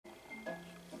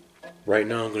Right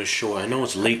now I'm going to show, I know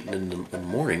it's late in the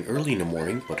morning, early in the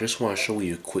morning, but I just want to show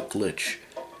you a quick glitch.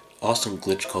 Awesome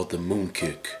glitch called the Moon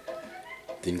Kick.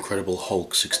 The Incredible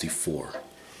Hulk 64.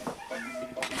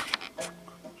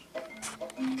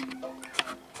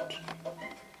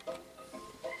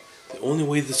 The only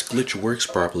way this glitch works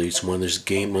properly is when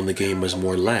the game has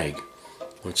more lag.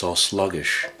 When it's all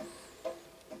sluggish.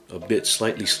 A bit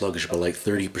slightly sluggish, but like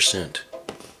 30%.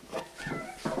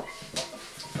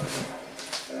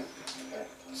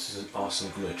 This is an awesome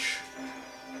glitch.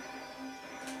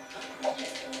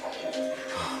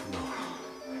 Oh, no.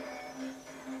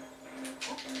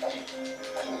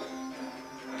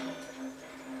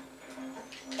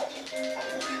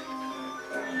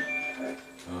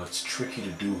 It's tricky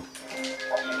to do.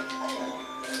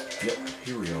 Yep,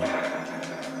 here we are.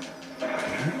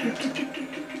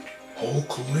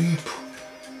 Hulk leap.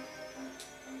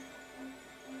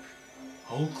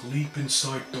 Hulk leap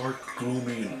inside dark,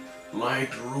 gloomy,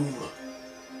 lagged room.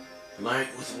 Lag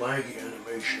with laggy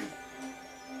animation.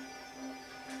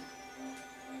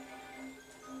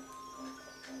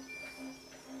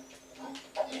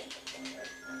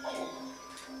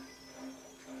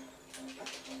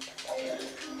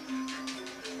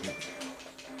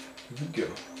 Here we go.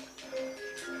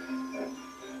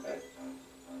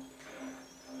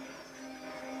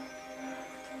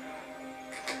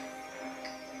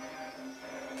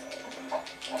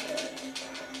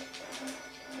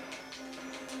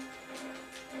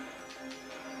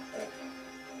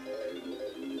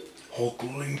 Hulk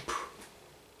leap.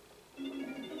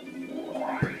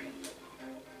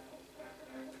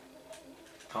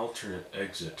 Alternate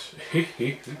exit.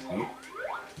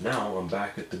 Now I'm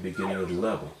back at the beginning of the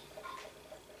level.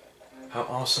 How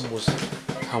awesome was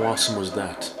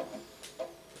that?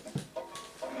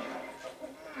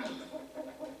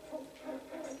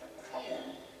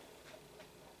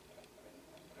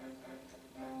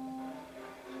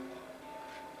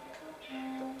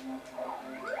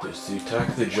 There's the attack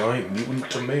of the giant mutant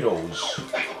tomatoes.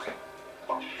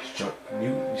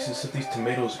 You see, these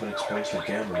tomatoes have been exposed to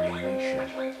gamma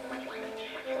radiation.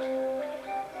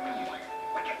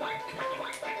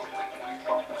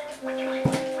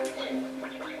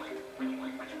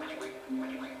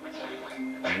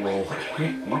 Whoa.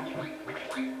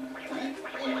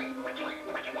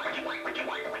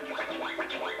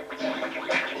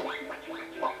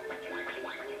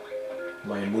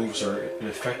 My moves are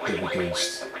ineffective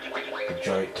against the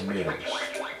giant tomatoes.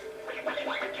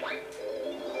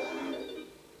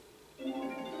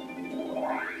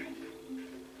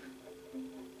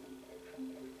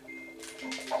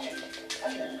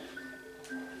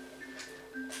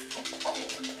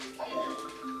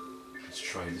 Let's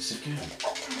try this again.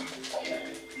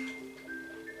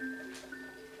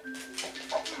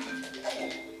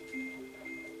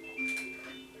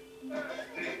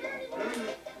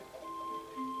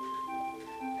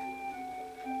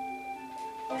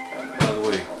 By the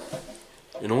way,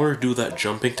 in order to do that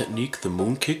jumping technique, the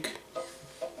moon kick,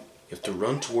 you have to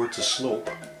run towards the slope,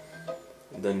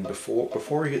 and then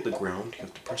before you hit the ground, you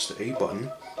have to press the A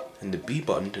button and the B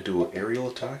button to do an aerial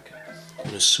attack.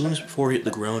 And as soon as before you hit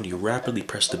the ground, you rapidly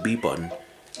press the B button,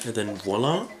 and then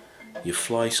voila, you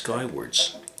fly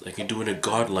skywards, like you're doing a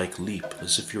godlike leap,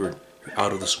 as if you're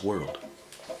out of this world.